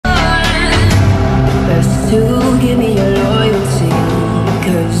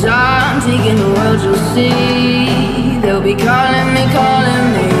royalty. They'll be calling me,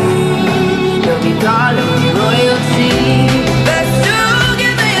 they'll be calling me royalty. Best to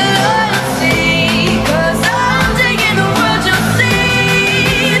give me loyalty, 'cause I'm taking the world, you'll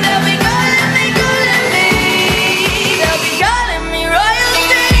see. They'll be calling me, they'll be calling me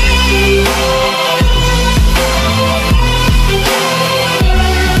royalty.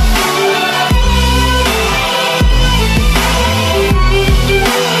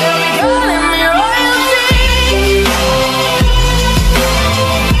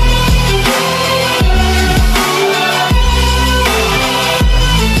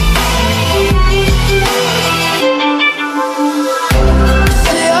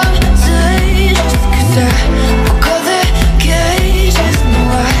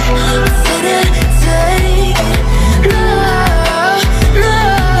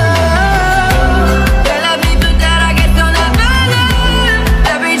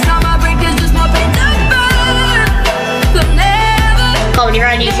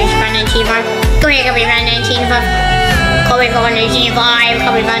 Come here, copy round 19 for copy for 105,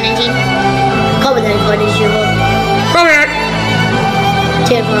 copy round 19. Copy that for 105. Come here.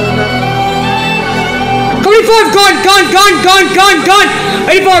 75, gone.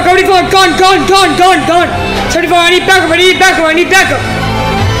 84, 74, gone. 74, I need backup.